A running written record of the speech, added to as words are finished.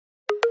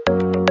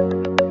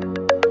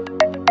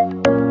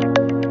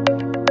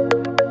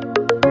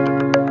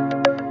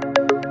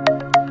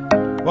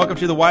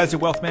Welcome to the Wiser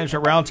Wealth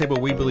Management Roundtable.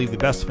 We believe the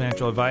best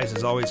financial advice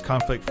is always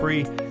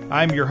conflict-free.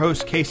 I'm your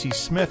host, Casey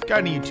Smith.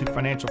 Guiding you to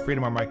financial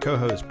freedom are my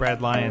co-hosts,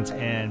 Brad Lyons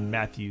and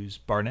Matthews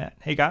Barnett.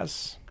 Hey,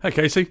 guys. Hi,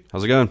 Casey.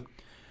 How's it going?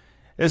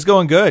 It's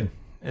going good.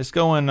 It's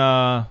going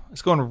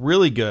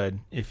really good.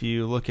 If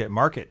you look at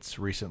markets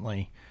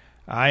recently,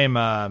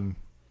 I'm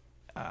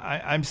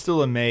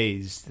still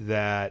amazed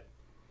that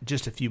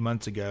just a few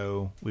months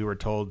ago we were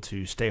told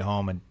to stay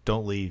home and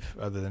don't leave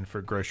other than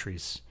for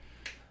groceries.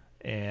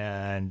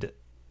 And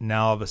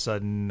now all of a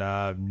sudden,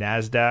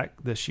 NASDAQ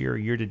this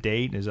year to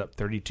date, is up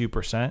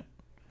 32%.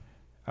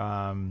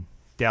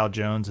 Dow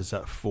Jones is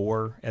up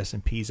 4%.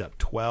 S&P is up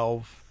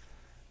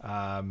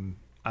 12%.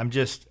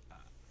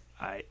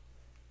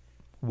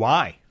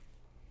 Why?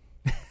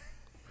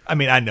 I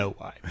mean, I know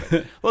why,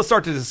 but let's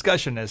start the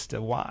discussion as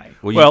to why.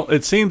 Well,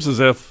 it seems as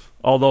if,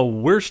 although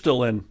we're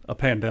still in a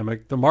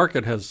pandemic, the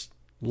market has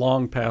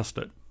long passed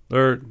it.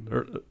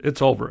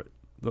 It's over it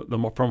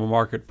from a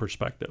market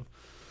perspective.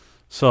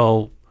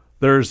 So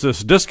there's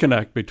this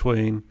disconnect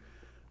between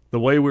the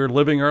way we're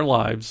living our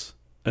lives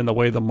and the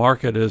way the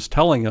market is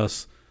telling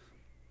us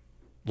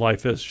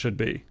life should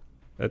be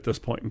at this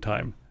point in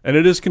time. And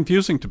it is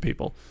confusing to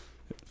people.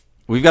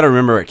 We've got to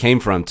remember where it came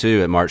from,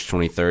 too, at March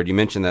 23rd. You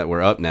mentioned that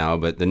we're up now,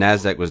 but the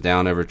NASDAQ was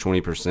down over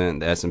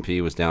 20%. The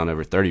S&P was down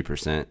over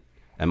 30%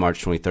 at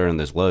March 23rd on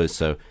those lows.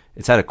 So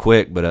it's had a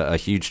quick but a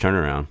huge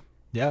turnaround.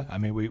 Yeah, I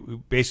mean, we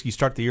basically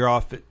start the year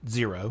off at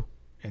 0,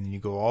 and then you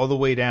go all the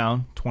way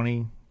down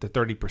 20 to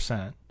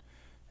 30%.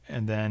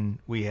 And then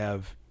we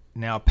have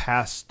now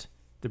passed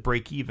the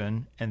break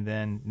even, and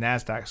then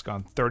NASDAQ's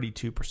gone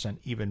 32%,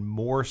 even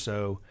more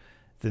so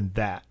than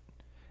that.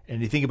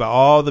 And you think about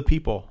all the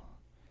people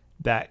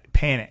that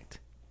panicked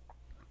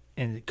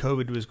and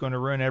COVID was going to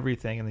ruin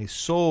everything, and they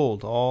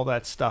sold all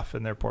that stuff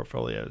in their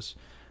portfolios.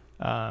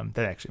 That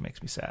actually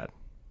makes me sad.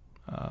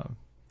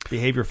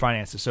 Behavior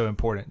finance is so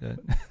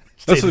important.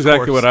 That's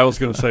exactly what I was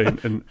going to say.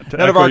 And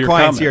none of our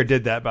clients here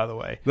did that, by the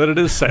way. That it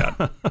is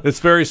sad. It's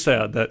very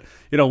sad that,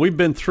 we've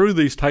been through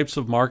these types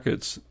of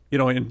markets,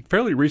 in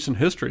fairly recent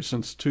history.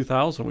 Since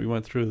 2000, we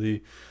went through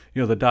the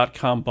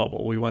dot-com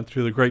bubble. We went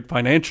through the great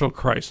financial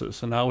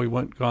crisis, and now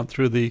gone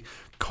through the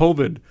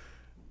COVID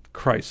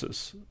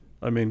crisis.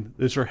 I mean,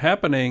 these are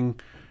happening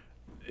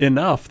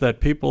enough that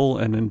people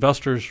and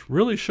investors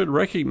really should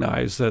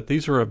recognize that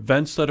these are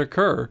events that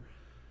occur,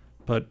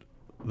 but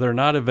they're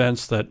not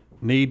events that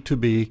need to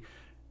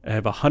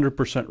have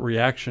 100%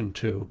 reaction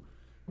to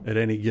at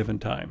any given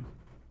time.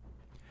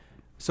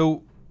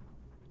 So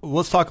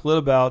let's talk a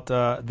little about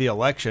the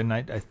election.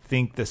 I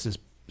think this is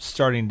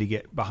starting to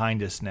get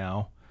behind us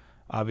now.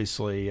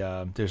 Obviously,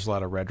 there's a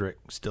lot of rhetoric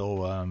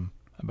still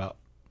about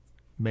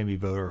maybe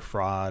voter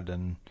fraud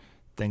and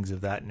things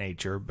of that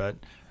nature. But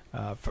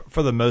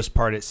for the most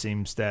part, it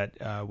seems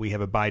that we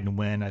have a Biden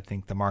win. I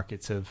think the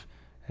markets have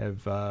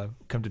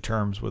come to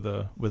terms with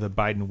a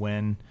Biden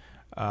win.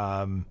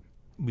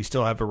 We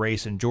still have a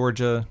race in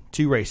Georgia,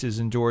 2 races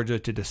in Georgia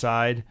to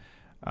decide.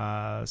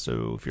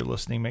 So if you're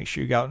listening, make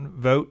sure you go out and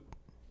vote.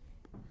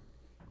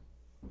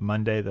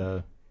 Monday,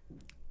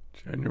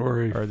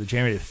 January the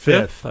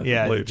 5th.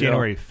 Yeah, believe,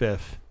 January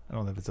 5th. I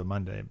don't know if it's a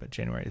Monday, but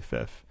January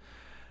 5th.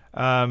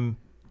 I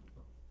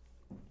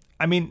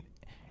mean,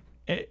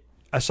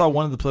 I saw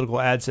one of the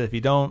political ads said if you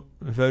don't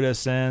vote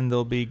us in,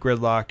 there'll be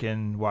gridlock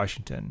in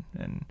Washington.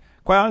 And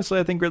quite honestly,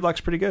 I think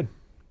gridlock's pretty good.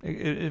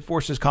 It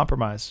forces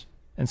compromise.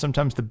 And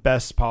sometimes the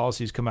best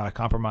policies come out of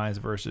compromise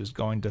versus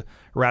going to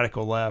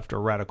radical left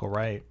or radical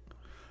right.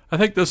 I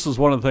think this is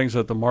one of the things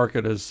that the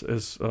market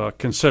is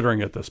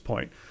considering at this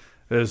point,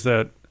 is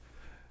that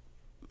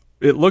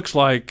it looks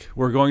like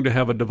we're going to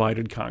have a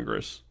divided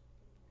Congress,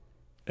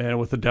 and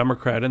with a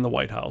Democrat in the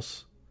White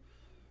House.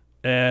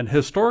 And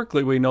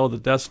historically, we know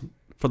that that's,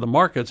 for the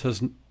markets,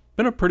 has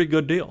been a pretty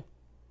good deal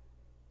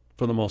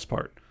for the most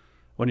part.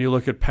 When you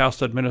look at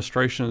past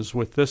administrations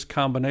with this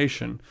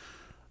combination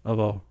of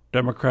a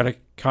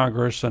Democratic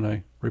Congress and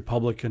a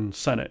Republican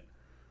Senate,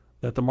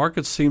 that the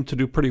markets seem to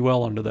do pretty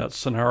well under that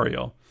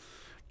scenario.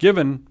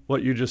 Given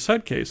what you just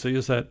said, Casey,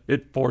 is that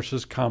it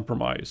forces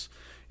compromise.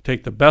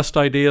 Take the best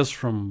ideas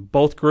from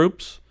both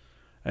groups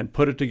and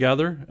put it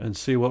together and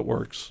see what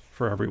works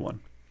for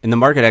everyone. And the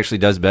market actually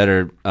does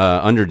better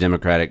under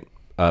Democratic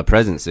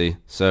presidency.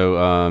 So,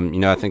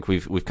 I think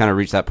we've kind of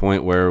reached that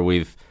point where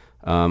we've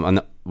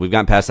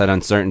gotten past that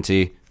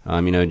uncertainty.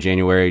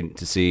 January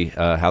to see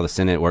how the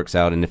Senate works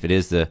out and if it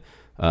is the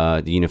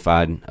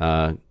unified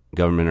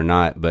government or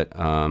not. But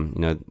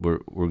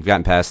we've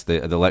gotten past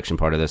the election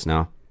part of this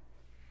now.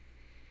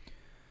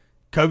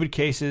 COVID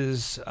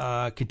cases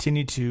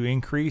continue to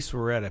increase.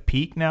 We're at a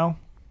peak now,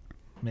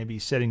 maybe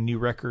setting new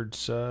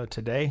records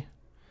today.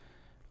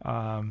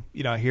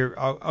 Here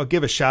I'll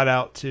give a shout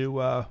out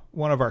to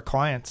one of our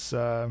clients,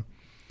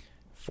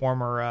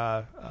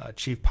 former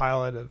chief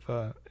pilot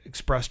of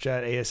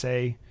ExpressJet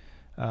ASA,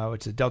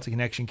 which is a Delta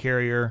Connection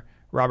carrier,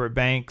 Robert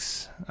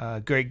Banks,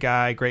 great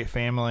guy, great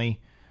family.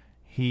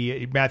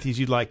 Matthews,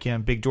 you'd like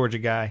him, big Georgia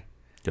guy.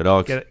 Good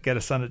dogs. Get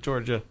a son at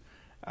Georgia.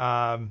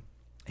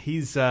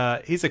 He's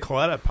a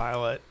Coletta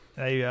pilot,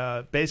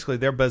 They basically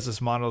their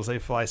business model is they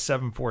fly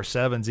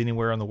 747s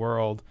anywhere in the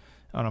world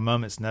on a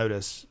moment's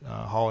notice,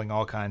 hauling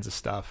all kinds of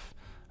stuff.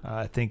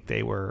 I think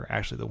they were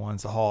actually the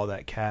ones to haul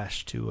that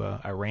cash to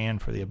Iran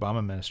for the Obama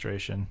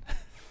administration.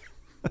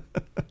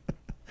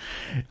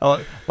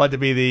 I'd like to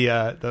be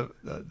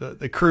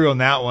the crew on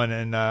that one,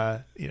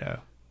 and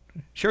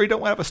sure you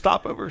don't have a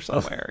stopover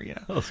somewhere,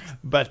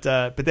 But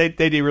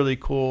they do really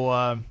cool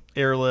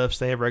airlifts.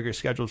 They have regular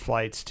scheduled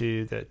flights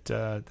too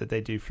that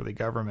they do for the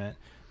government.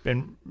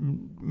 Been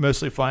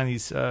mostly flying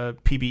these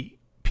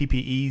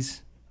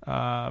PPEs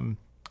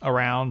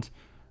around,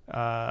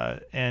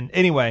 and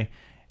anyway,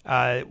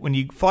 when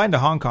you fly into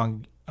Hong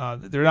Kong,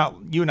 they're not.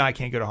 You and I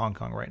can't go to Hong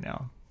Kong right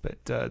now,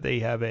 but they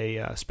have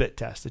a spit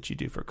test that you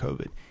do for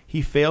COVID.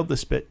 He failed the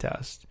spit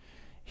test.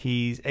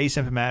 He's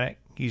asymptomatic.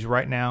 He's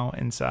right now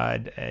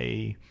inside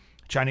a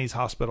Chinese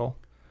hospital.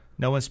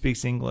 No one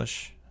speaks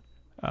English.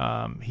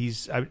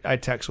 I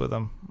text with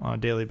him on a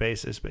daily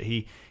basis, but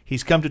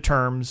he's come to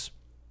terms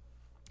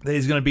that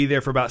he's going to be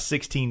there for about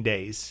 16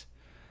 days,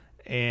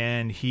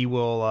 and he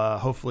will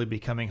hopefully be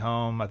coming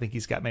home. I think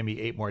he's got maybe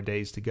 8 more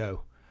days to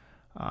go.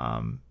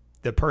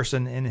 The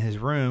person in his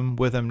room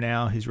with him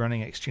now, who's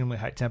running extremely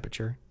high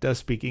temperature, does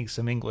speak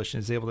some English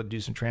and is able to do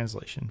some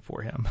translation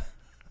for him.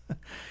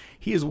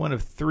 He is one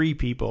of 3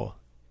 people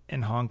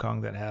in Hong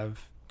Kong that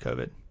have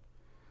COVID.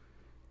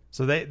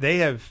 So they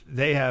have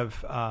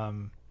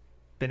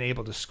been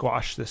able to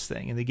squash this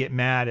thing, and they get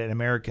mad at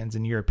Americans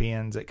and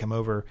Europeans that come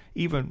over,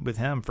 even with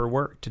him, for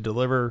work to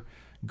deliver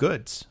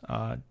goods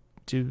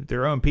to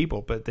their own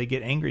people. But they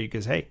get angry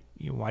because, hey,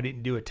 why didn't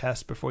you do a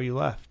test before you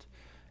left?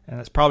 And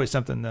that's probably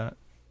something that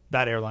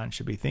airline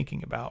should be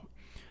thinking about.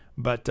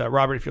 But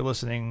Robert, if you're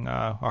listening,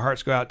 our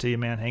hearts go out to you,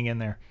 man. Hang in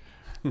there.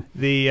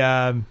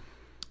 But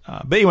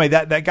anyway,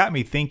 that got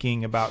me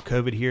thinking about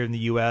COVID here in the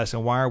U.S.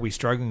 and why are we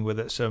struggling with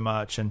it so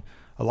much? And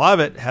a lot of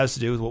it has to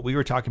do with what we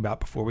were talking about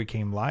before we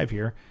came live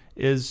here,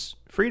 is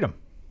freedom,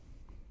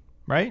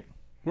 right?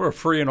 We're a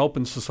free and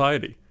open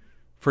society,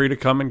 free to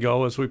come and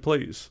go as we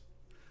please.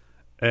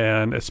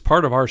 And it's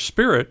part of our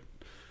spirit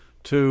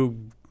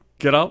to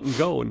get out and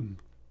go and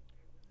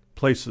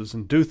places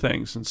and do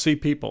things and see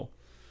people.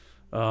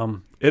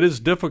 It is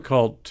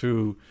difficult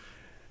to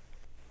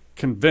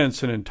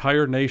convince an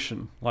entire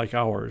nation like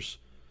ours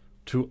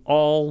to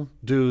all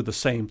do the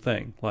same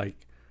thing, like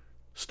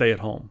stay at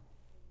home,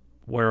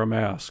 wear a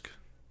mask,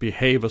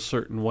 behave a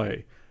certain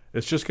way.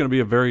 It's just going to be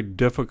a very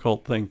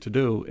difficult thing to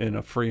do in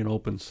a free and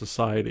open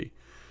society.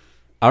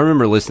 I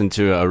remember listening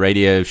to a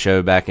radio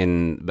show back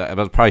in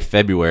about probably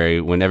February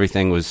when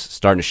everything was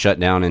starting to shut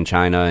down in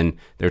China, and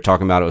they were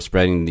talking about it was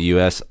spreading in the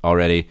U.S.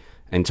 already,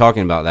 and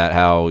talking about that,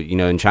 how,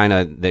 in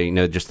China, they,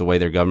 just the way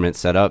their government's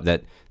set up,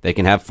 that they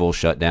can have full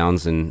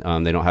shutdowns,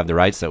 and they don't have the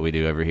rights that we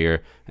do over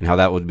here, and how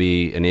that would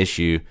be an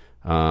issue,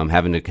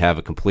 having to have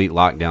a complete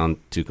lockdown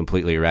to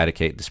completely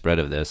eradicate the spread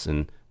of this.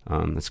 And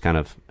that's kind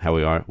of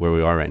where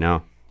we are right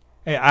now.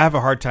 Hey, I have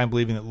a hard time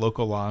believing that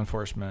local law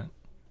enforcement,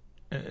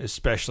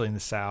 especially in the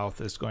South,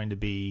 is going to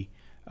be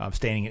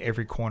standing at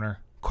every corner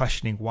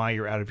questioning why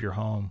you're out of your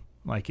home,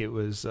 like it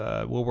was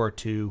World War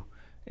II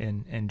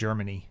in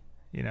Germany.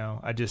 I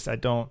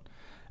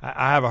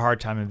have a hard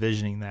time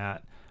envisioning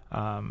that.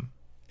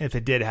 If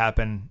it did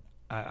happen,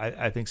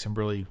 I think some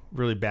really,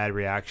 really bad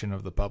reaction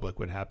of the public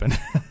would happen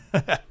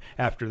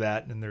after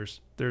that. And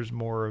there's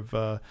more of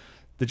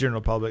the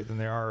general public than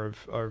there are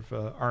of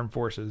armed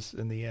forces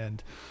in the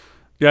end.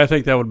 Yeah, I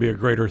think that would be a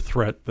greater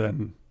threat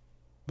than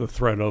the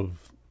threat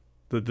of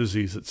the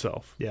disease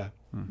itself. Yeah.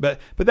 But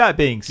that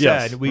being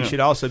said, Yes. we should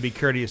also be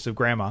courteous of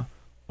grandma.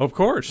 Of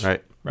course.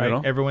 Right.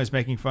 Everyone's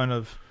making fun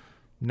of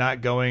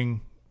not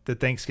going to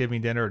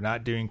Thanksgiving dinner or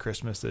not doing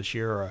Christmas this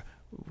year. Or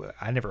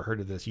I never heard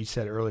of this. You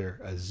said earlier,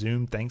 a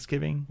Zoom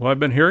Thanksgiving? Well, I've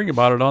been hearing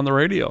about it on the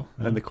radio.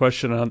 And the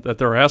question that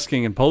they're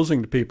asking and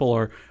posing to people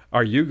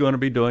are you going to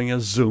be doing a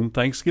Zoom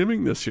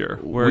Thanksgiving this year,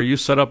 where you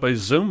set up a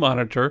Zoom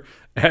monitor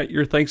at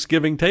your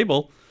Thanksgiving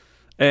table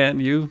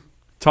and you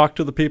talk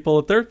to the people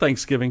at their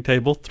Thanksgiving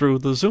table through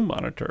the Zoom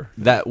monitor?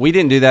 That we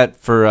didn't do that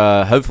for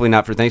hopefully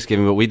not for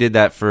Thanksgiving, but we did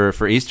that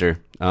for Easter.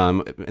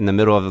 In the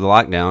middle of the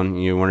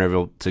lockdown, you weren't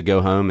able to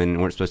go home and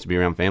weren't supposed to be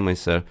around family,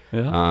 so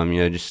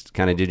just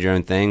kind of did your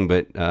own thing,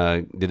 but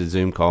did a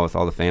Zoom call with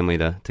all the family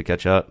to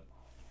catch up.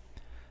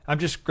 I'm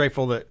just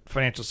grateful that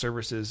financial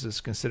services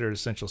is considered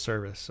essential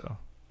service, so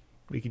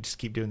we can just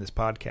keep doing this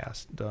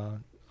podcast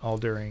all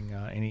during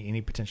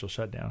any potential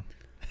shutdown.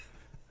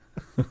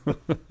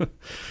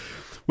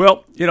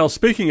 Well,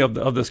 speaking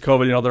of this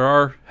COVID, there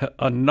are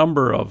a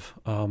number of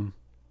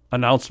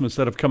announcements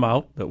that have come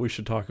out that we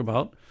should talk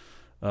about.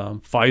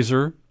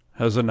 Pfizer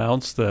has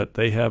announced that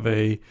they have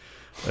a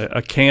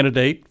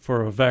candidate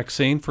for a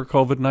vaccine for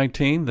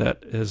COVID-19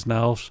 that is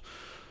now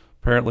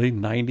apparently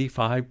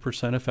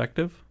 95%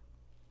 effective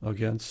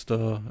against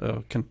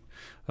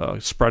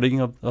spreading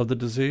of the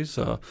disease.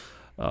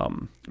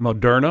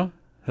 Moderna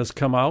has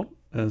come out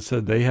and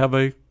said they have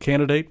a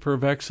candidate for a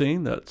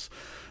vaccine that's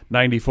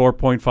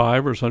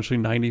 94.5 or essentially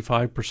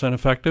 95%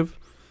 effective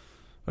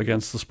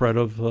against the spread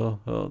of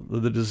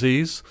the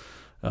disease.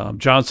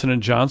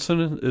 Johnson &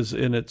 Johnson is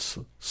in its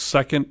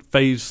second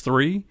phase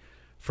 3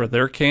 for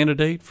their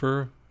candidate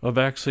for a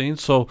vaccine.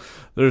 So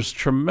there's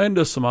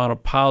tremendous amount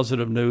of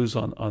positive news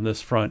on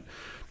this front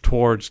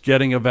towards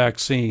getting a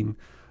vaccine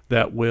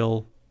that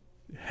will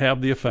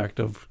have the effect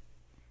of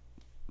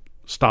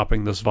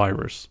stopping this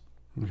virus.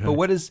 Okay?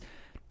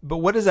 But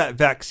what does that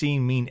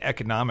vaccine mean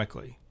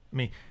economically? I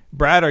mean,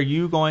 Brad, are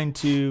you going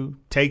to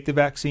take the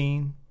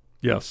vaccine?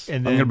 Yes, And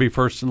I'm then- going to be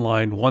first in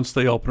line once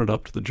they open it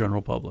up to the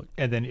general public.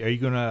 And then are you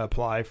going to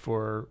apply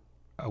for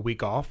a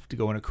week off to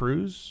go on a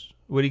cruise?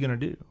 What are you going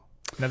to do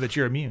now that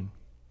you're immune?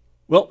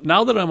 Well,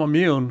 now that I'm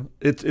immune,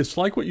 it's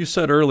like what you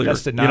said earlier.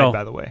 That's denied,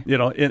 by the way.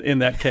 In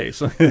that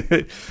case.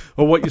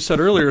 Well, what you said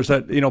earlier is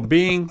that,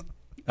 being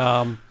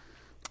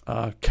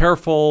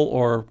careful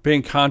or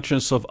being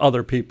conscious of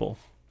other people,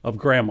 of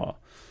grandma,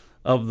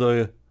 of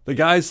the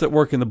guys that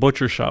work in the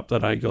butcher shop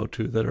that I go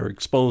to that are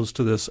exposed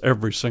to this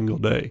every single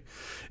day.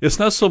 It's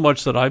not so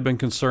much that I've been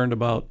concerned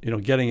about,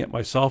 getting it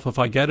myself. If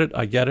I get it,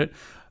 I get it.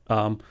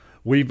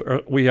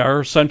 We are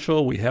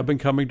essential. We have been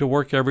coming to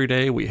work every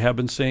day. We have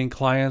been seeing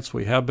clients.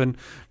 We have been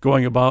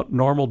going about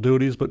normal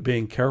duties, but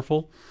being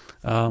careful.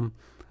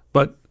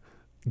 But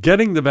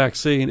getting the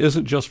vaccine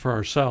isn't just for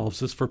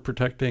ourselves. It's for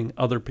protecting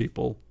other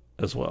people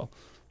as well.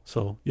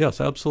 So,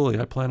 yes, absolutely.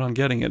 I plan on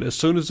getting it as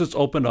soon as it's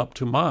opened up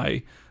to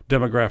my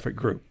demographic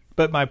group.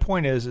 But my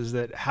point is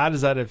that how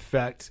does that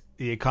affect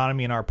the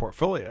economy in our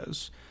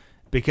portfolios?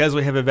 Because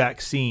we have a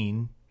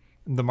vaccine,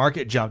 the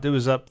market jumped. It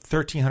was up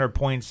 1,300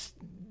 points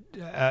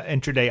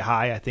intraday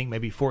high. I think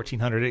maybe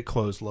 1,400. It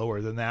closed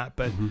lower than that.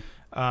 But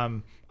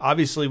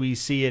obviously we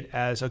see it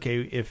as,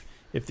 okay, if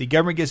the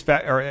government gets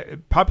or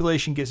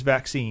population gets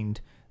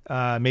vaccinated,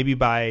 maybe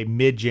by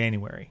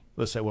mid-January,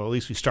 let's say, well, at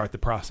least we start the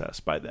process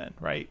by then,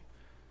 right?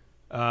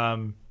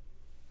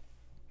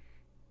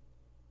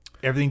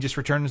 Everything just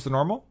returns to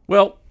normal?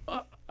 Well,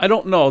 I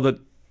don't know that.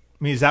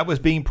 I mean, is that what's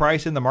being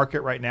priced in the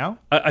market right now?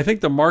 I think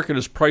the market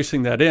is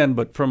pricing that in,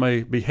 but from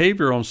a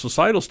behavioral and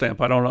societal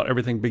standpoint, I don't know.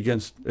 Everything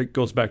it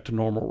goes back to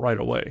normal right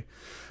away.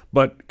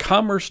 But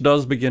commerce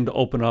does begin to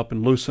open up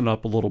and loosen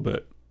up a little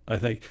bit. I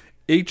think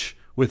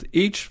with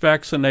each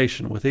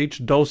vaccination, with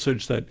each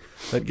dosage that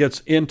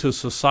gets into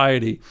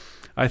society,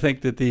 I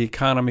think that the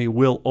economy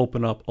will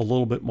open up a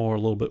little bit more, a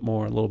little bit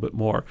more, a little bit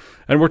more.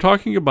 And we're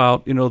talking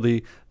about,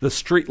 the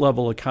street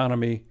level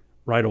economy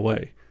right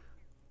away.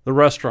 The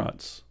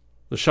restaurants,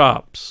 the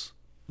shops,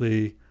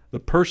 the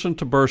person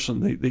to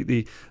person,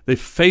 the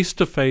face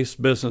to face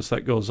business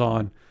that goes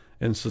on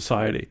in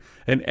society.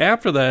 And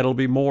after that, it'll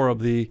be more of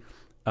the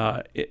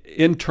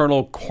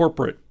internal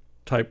corporate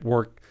type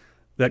work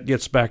that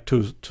gets back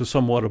to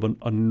somewhat of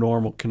a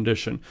normal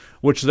condition,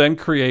 which then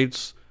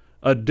creates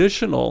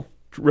additional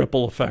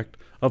ripple effect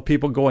of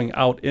people going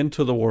out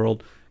into the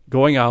world,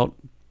 going out,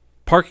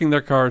 parking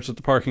their cars at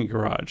the parking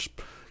garage,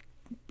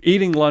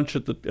 eating lunch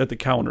at the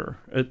counter,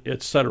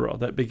 et cetera.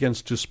 That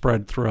begins to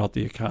spread throughout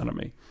the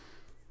economy.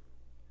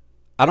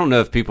 I don't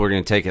know if people are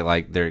going to take it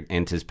like they're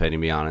anticipating,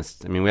 to be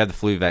honest. I mean, we have the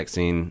flu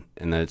vaccine,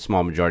 and the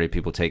small majority of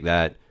people take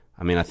that.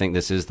 I mean, I think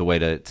this is the way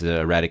to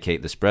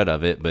eradicate the spread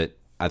of it, but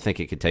I think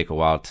it could take a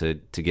while to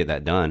get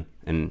that done,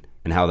 and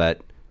how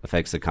that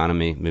affects the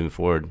economy moving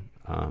forward.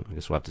 I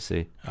guess we'll have to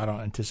see. I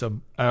don't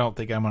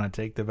think I'm going to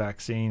take the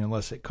vaccine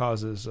unless it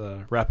causes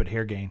rapid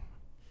hair gain.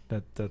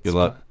 That's Good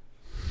luck.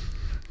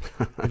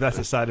 If that's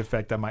a side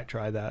effect, I might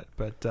try that.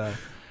 But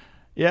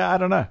yeah, I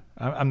don't know.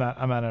 I'm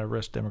not a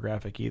risk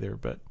demographic either.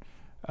 But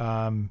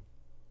I don't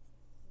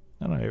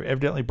know.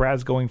 Evidently,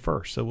 Brad's going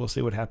first, so we'll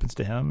see what happens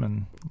to him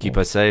and Keep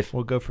us safe.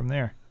 We'll go from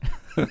there.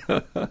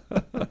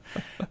 But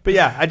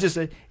yeah,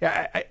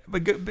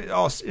 but in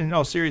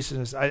all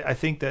seriousness, I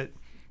think that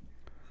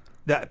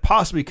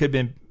possibly could have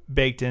been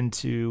baked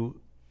into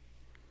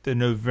the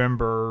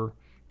November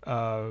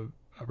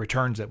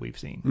returns that we've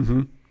seen.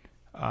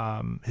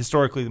 Mm-hmm.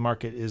 Historically, the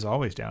market is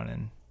always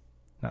down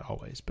not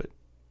always, but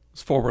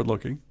It's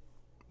forward-looking.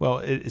 Well,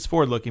 it's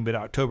forward-looking, but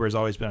October has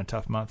always been a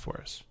tough month for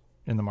us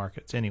in the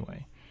markets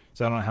anyway.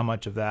 So I don't know how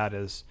much of that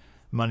is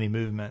money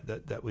movement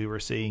that we were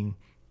seeing.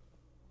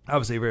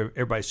 Obviously,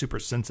 everybody's super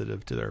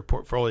sensitive to their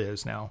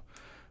portfolios now.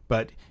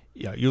 But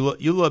you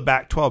look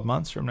back 12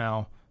 months from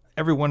now,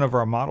 every one of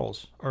our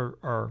models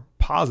are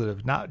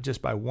positive, not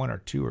just by 1 or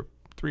 2 or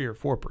 3 or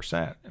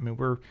 4%. I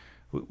mean,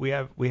 we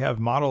have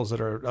models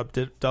that are up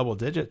to double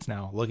digits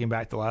now, looking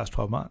back the last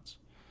 12 months.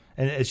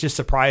 And it's just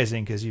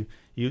surprising because you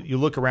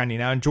look around you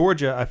now in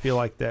Georgia. I feel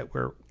like that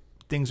where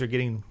things are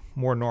getting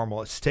more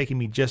normal. It's taking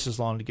me just as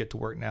long to get to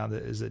work now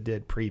as it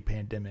did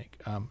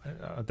pre-pandemic.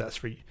 That's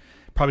for you.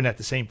 Probably not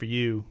the same for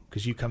you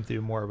because you come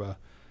through more of a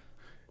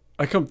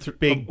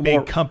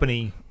big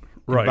company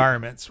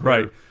environments,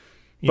 right?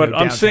 But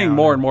I'm seeing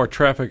more and more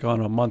traffic on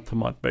a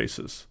month-to-month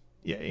basis.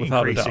 Yeah,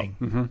 without increasing.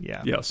 a doubt. Mm-hmm.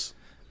 Yeah, yes.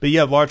 But you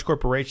have large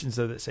corporations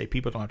though that say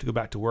people don't have to go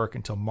back to work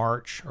until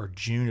March or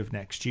June of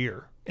next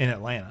year in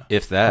Atlanta.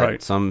 If that, right.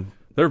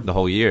 The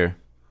whole year.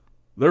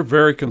 They're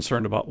very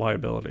concerned about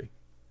liability.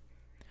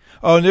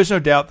 Oh, and there's no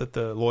doubt that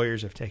the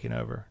lawyers have taken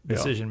over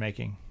decision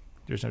making.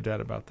 There's no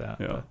doubt about that.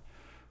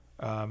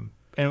 Yeah.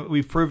 and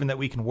we've proven that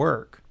we can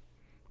work,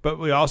 but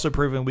we also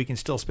proven we can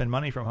still spend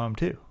money from home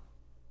too.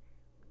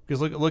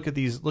 Because look at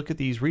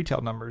these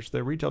retail numbers.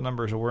 The retail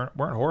numbers weren't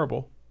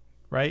horrible,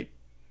 right?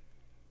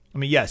 I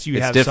mean, yes, you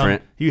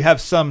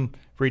have some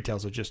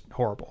retails are just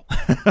horrible.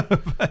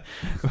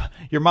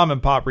 Your mom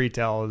and pop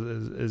retail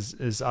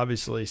is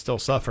obviously still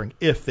suffering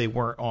if they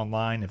weren't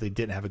online, if they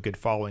didn't have a good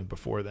following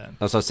before then.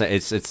 That's what I'm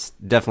saying. It's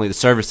definitely the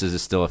services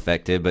is still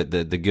affected, but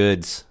the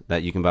goods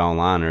that you can buy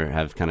online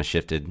have kind of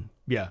shifted.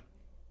 Yeah.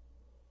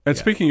 And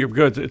speaking of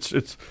goods,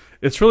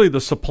 it's really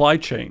the supply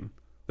chain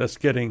that's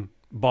getting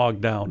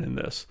bogged down in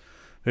this,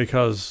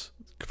 because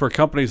for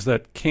companies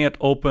that can't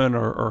open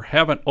or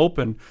haven't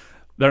opened,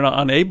 they're not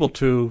unable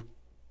to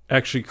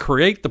actually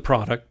create the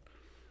product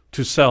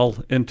to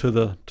sell into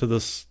the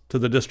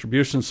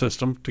distribution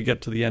system to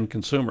get to the end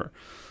consumer.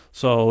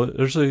 So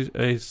there's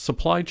a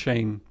supply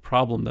chain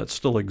problem that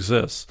still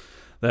exists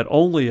that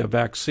only a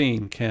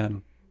vaccine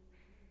can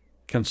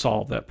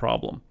solve that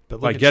problem.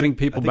 By getting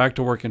people back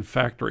to work in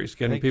factories,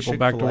 getting people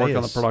back to work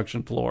on the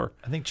production floor.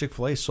 I think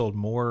Chick-fil-A sold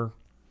more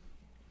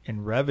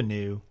in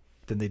revenue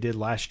than they did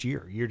last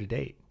year to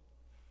date.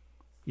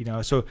 You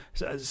know, so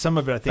some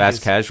of it I think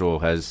fast casual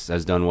has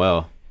done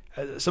well.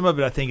 Some of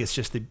it I think is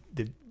just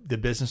the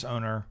business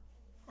owner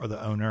or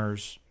the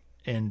owners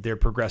and their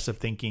progressive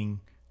thinking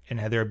and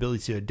their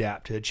ability to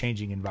adapt to a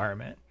changing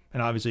environment.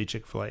 And obviously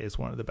Chick-fil-A is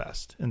one of the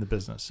best in the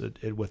business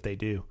at what they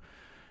do.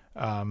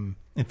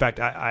 In fact,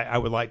 I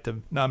would like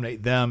to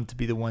nominate them to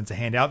be the ones to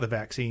hand out the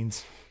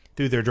vaccines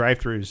through their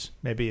drive-thrus.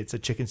 Maybe it's a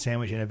chicken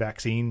sandwich and a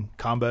vaccine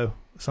combo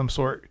of some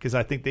sort, because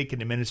I think they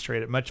can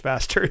administrate it much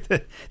faster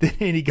than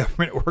any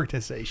government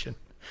organization.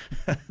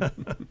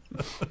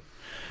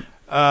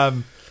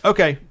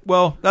 Okay,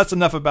 well, that's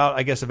enough about,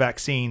 I guess, a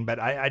vaccine. But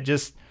I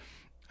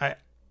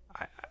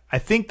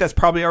think that's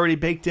probably already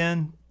baked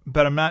in,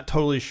 but I'm not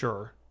totally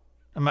sure.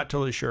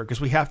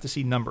 Because we have to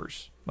see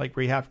numbers. Like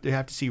we have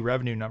to see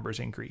revenue numbers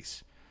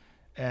increase.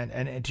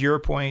 And to your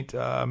point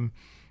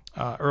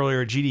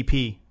earlier,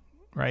 GDP,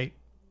 right?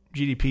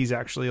 GDP is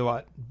actually a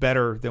lot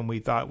better than we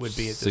thought would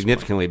be at this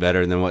significantly point.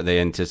 Better than what they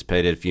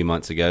anticipated a few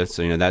months ago.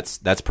 So,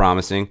 that's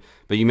promising.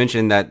 But you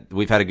mentioned that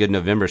we've had a good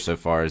November so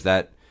far. Is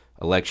that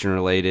election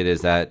related?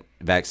 Is that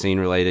vaccine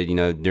related?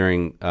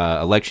 During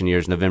election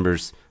years,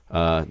 November's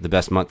the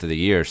best month of the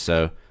year.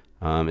 So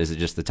is it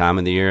just the time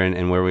of the year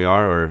and where we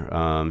are,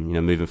 or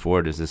moving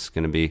forward, is this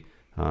going to be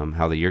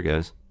how the year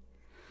goes?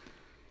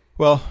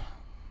 Well,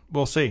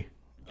 we'll see.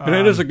 And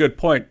it is a good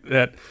point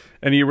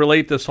and you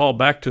relate this all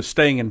back to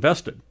staying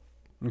invested.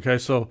 Okay,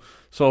 so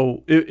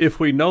if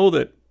we know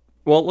that,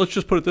 well, let's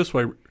just put it this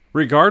way: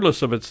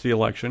 regardless of it's the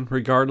election,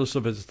 regardless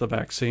of it's the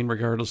vaccine,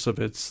 regardless of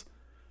it's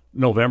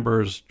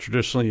November is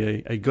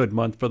traditionally a good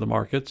month for the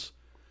markets,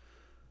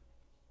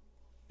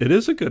 it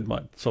is a good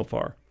month so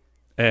far.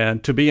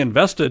 And to be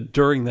invested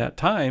during that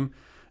time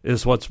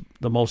is what's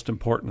the most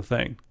important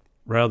thing,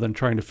 rather than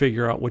trying to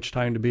figure out which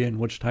time to be in,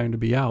 which time to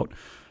be out.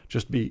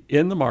 Just be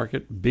in the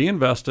market, be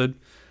invested,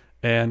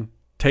 and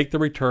take the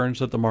returns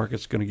that the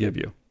market's going to give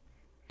you.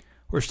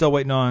 We're still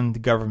waiting on the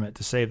government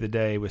to save the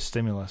day with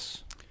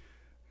stimulus.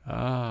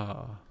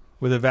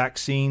 With a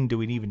vaccine, do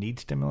we even need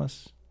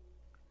stimulus?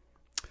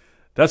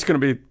 That's going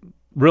to be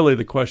really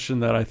the question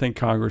that I think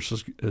Congress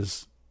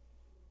is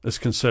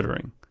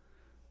considering.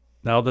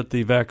 Now that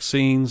the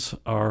vaccines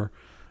are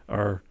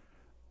going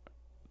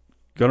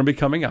to be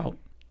coming out,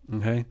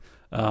 okay,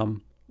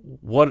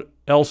 what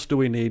else do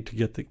we need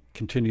to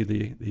continue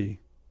the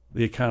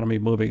economy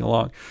moving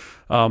along?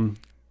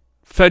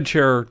 Fed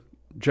Chair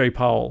Jay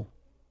Powell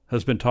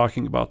has been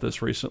talking about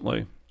this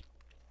recently,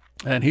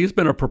 and he's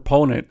been a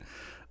proponent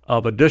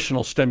of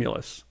additional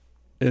stimulus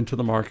into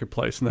the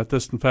marketplace, and that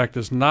this, in fact,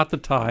 is not the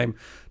time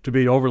to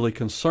be overly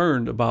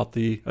concerned about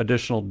the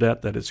additional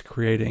debt that it's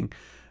creating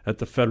at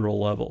the federal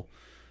level.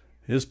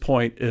 His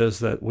point is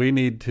that we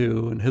need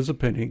to, in his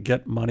opinion,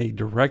 get money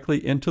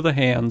directly into the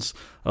hands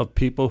of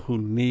people who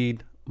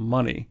need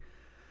money,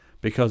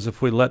 because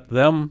if we let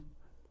them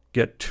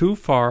get too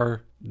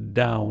far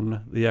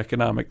down the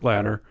economic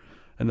ladder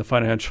and the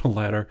financial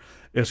ladder,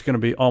 it's going to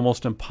be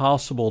almost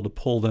impossible to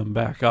pull them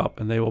back up,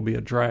 and they will be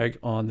a drag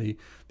on the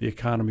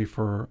economy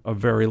for a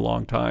very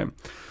long time.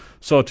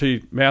 So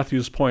to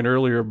Matthew's point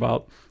earlier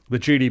about the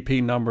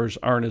GDP numbers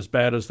aren't as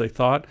bad as they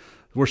thought,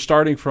 we're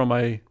starting from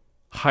a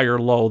higher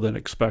low than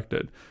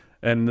expected.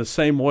 And in the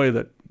same way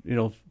that,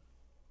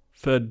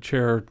 Fed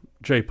Chair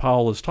Jay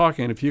Powell is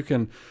talking, if you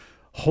can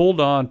hold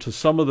on to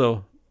some of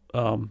the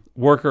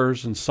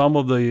workers and some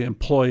of the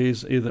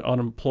employees, either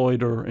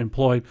unemployed or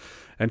employed,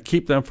 and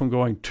keep them from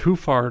going too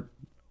far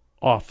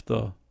off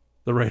the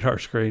radar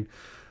screen,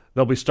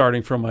 they'll be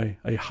starting from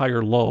a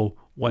higher low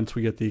once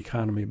we get the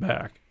economy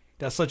back.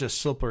 That's such a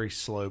slippery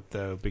slope,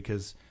 though,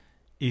 because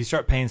you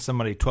start paying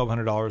somebody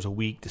 $1,200 a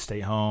week to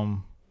stay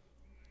home.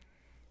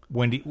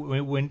 When do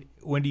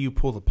you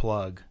pull the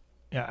plug?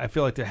 Yeah, I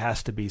feel like there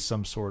has to be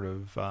some sort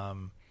of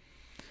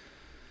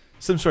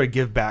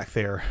give back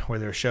there, where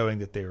they're showing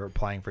that they're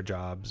applying for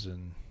jobs,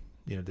 and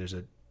there's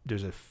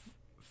a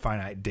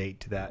finite date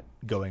to that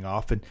going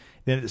off. And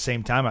then at the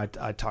same time,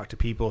 I talk to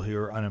people who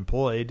are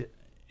unemployed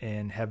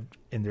and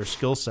their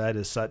skill set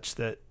is such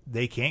that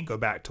they can't go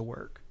back to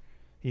work.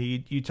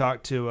 You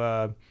talk to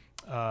a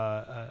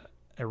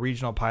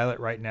regional pilot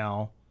right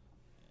now,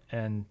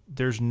 and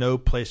there's no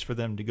place for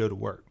them to go to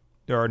work.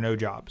 There are no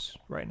jobs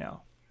right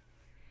now.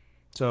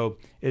 So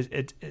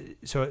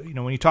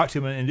when you talk to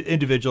them on an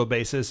individual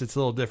basis, it's a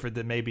little different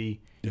than maybe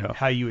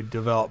how you would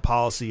develop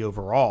policy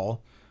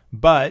overall.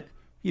 But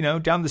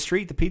down the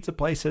street, the pizza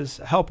place has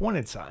a help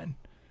wanted sign.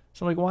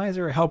 So I'm like, why is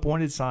there a help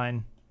wanted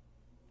sign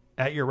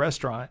at your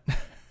restaurant?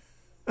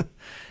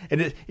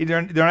 And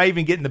they're not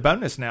even getting the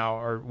bonus now,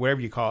 or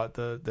whatever you call it,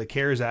 the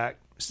CARES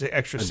Act,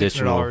 extra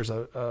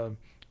 $600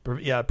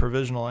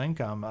 provisional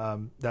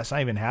income. That's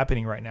not even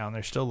happening right now, and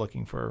they're still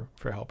looking for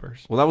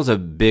helpers. Well, that was a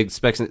big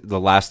the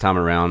last time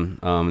around,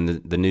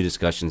 the new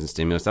discussions and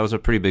stimulus. That was a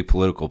pretty big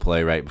political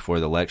play right before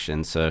the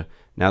election. So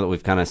now that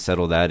we've kind of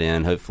settled that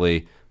in,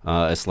 hopefully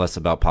it's less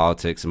about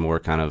politics and more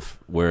kind of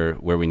where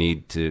we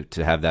need to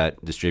have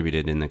that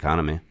distributed in the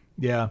economy.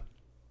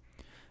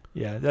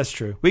 Yeah, that's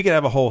true. We could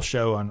have a whole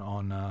show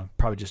on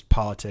probably just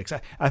politics.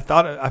 I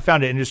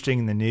found it interesting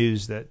in the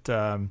news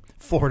that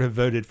Florida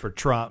voted for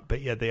Trump,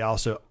 but yet they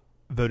also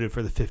voted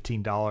for the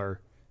 $15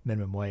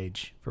 minimum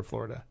wage for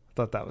Florida. I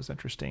thought that was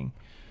interesting.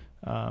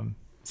 It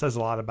says a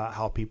lot about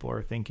how people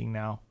are thinking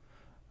now,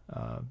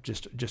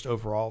 just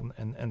overall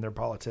in their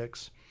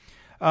politics.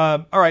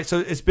 All right, so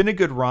it's been a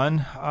good run.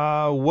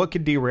 What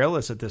could derail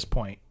us at this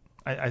point?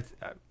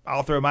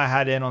 I'll throw my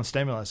hat in on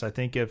stimulus. I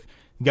think if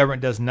the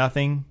government does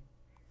nothing,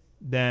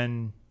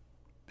 then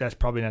that's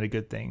probably not a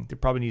good thing. There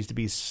probably needs to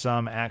be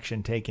some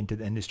action taken to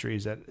the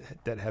industries that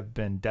have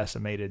been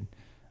decimated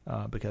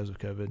because of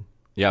COVID.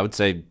 Yeah, I would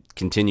say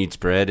continued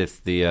spread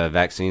if the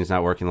vaccine's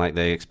not working like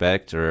they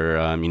expect, or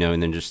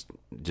and then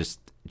just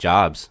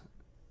jobs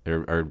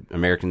or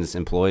Americans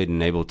employed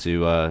and able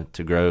to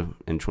grow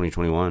in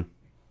 2021.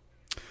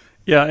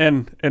 Yeah,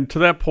 and to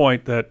that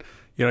point, that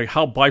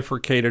how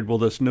bifurcated will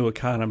this new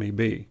economy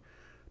be?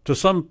 To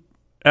some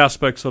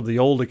aspects of the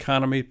old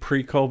economy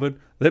pre-COVID,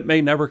 that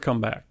may never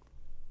come back.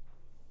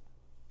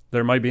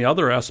 There might be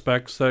other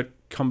aspects that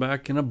come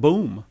back in a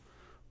boom,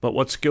 but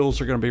what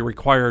skills are going to be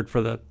required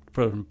for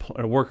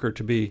a worker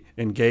to be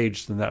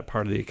engaged in that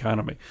part of the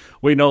economy?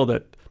 We know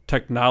that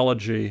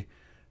technology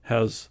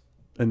and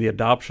the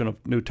adoption of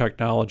new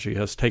technology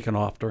has taken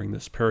off during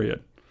this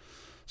period.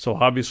 So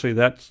obviously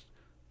that's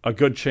a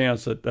good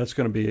chance that that's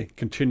going to be a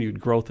continued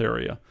growth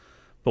area.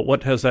 But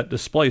what has that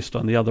displaced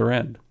on the other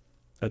end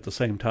at the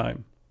same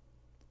time?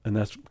 And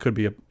that could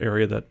be an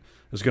area that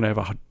is going to have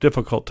a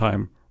difficult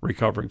time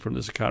recovering from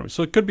this economy.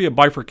 So it could be a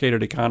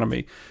bifurcated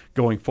economy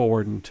going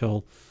forward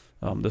until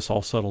this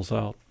all settles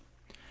out.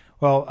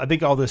 Well, I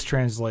think all this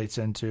translates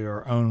into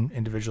our own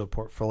individual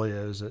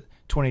portfolios.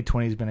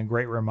 2020 has been a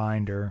great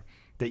reminder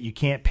that you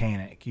can't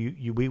panic.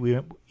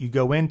 You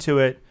go into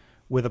it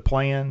with a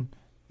plan.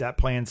 That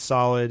plan's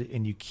solid,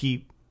 and you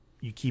keep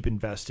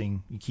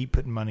investing. You keep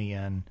putting money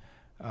in.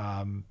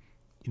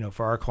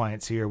 For our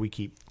clients here, we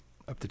keep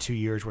up to 2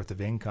 years worth of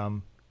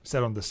income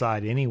set on the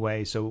side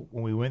anyway. So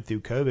when we went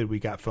through COVID, we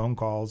got phone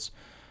calls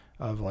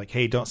of like,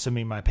 "Hey, don't send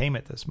me my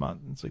payment this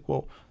month." It's like,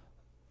 well,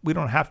 we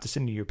don't have to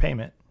send you your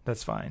payment.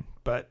 That's fine,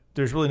 but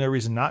there's really no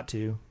reason not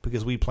to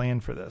because we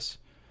planned for this.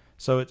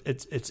 So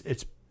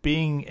it's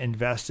being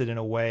invested in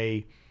a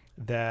way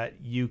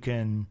that you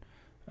can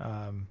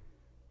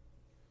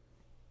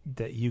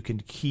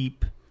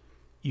keep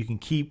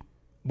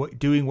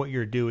doing what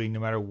you're doing no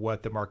matter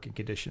what the market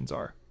conditions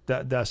are.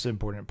 That's the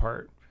important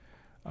part.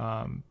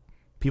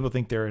 People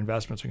think their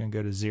investments are going to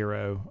go to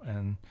zero,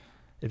 and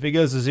if it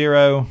goes to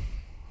zero,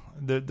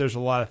 there's a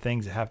lot of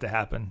things that have to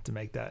happen to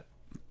make that.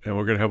 And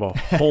we're going to have a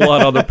whole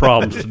lot of other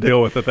problems to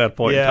deal with at that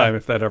point in time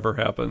if that ever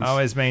happens. I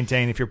always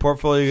maintain if your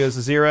portfolio goes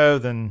to zero,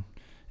 then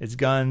it's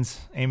guns,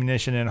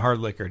 ammunition, and hard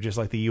liquor, just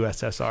like the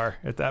USSR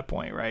at that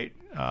point, right?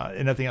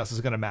 And nothing else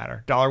is going to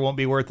matter. Dollar won't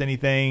be worth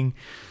anything.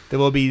 There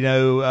will be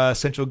no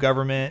central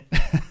government.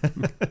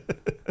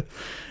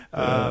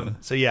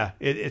 So yeah,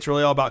 it's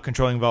really all about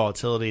controlling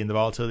volatility and the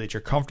volatility that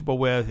you're comfortable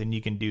with, and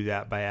you can do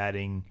that by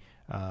adding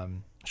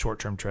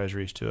short-term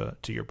treasuries to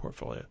your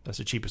portfolio. That's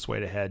the cheapest way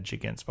to hedge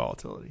against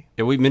volatility.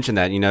 Yeah, we mentioned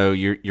that.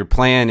 Your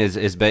plan is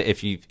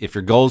if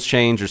your goals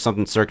change or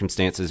something,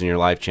 circumstances in your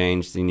life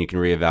change, then you can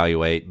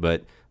reevaluate.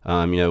 But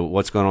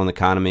what's going on in the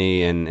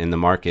economy and the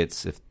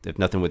markets. If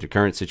nothing with your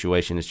current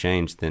situation has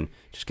changed, then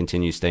just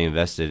continue to stay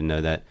invested and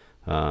know that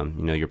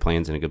your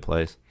plan's in a good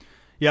place.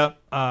 Yeah.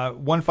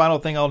 One final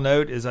thing I'll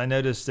note is I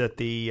noticed that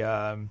the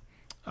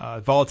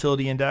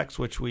volatility index,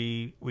 which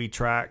we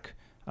track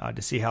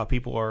to see how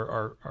people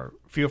are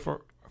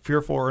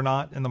fearful or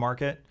not in the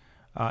market,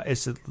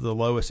 it's the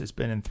lowest it's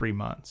been in 3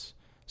 months.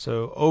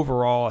 So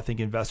overall, I think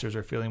investors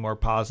are feeling more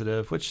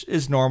positive, which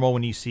is normal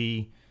when you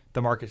see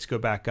the markets go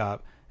back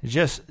up.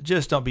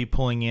 Just don't be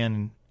pulling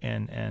in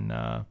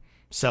and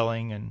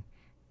selling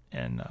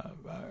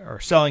or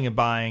selling and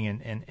buying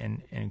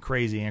in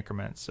crazy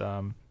increments.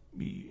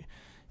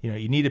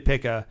 you need to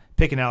pick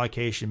an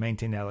allocation,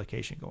 maintain the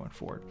allocation going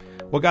forward.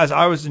 Well, guys,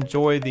 I always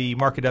enjoy the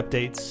market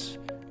updates.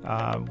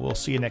 We'll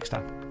see you next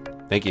time.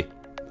 Thank you.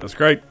 That's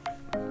great.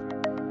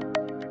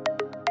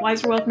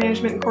 Weiser Wealth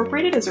Management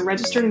Incorporated is a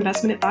registered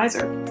investment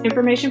advisor.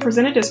 Information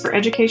presented is for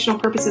educational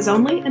purposes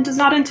only and does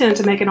not intend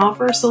to make an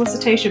offer or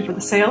solicitation for the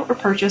sale or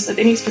purchase of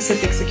any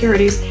specific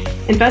securities,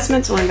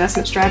 investments, or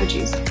investment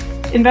strategies.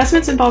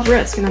 Investments involve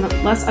risk and,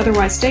 unless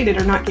otherwise stated,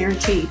 are not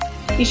guaranteed.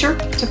 Be sure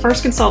to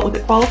first consult with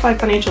a qualified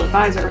financial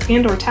advisor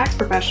and/or tax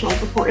professional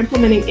before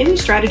implementing any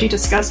strategy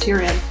discussed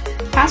herein.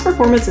 Past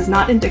performance is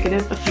not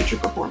indicative of future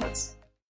performance.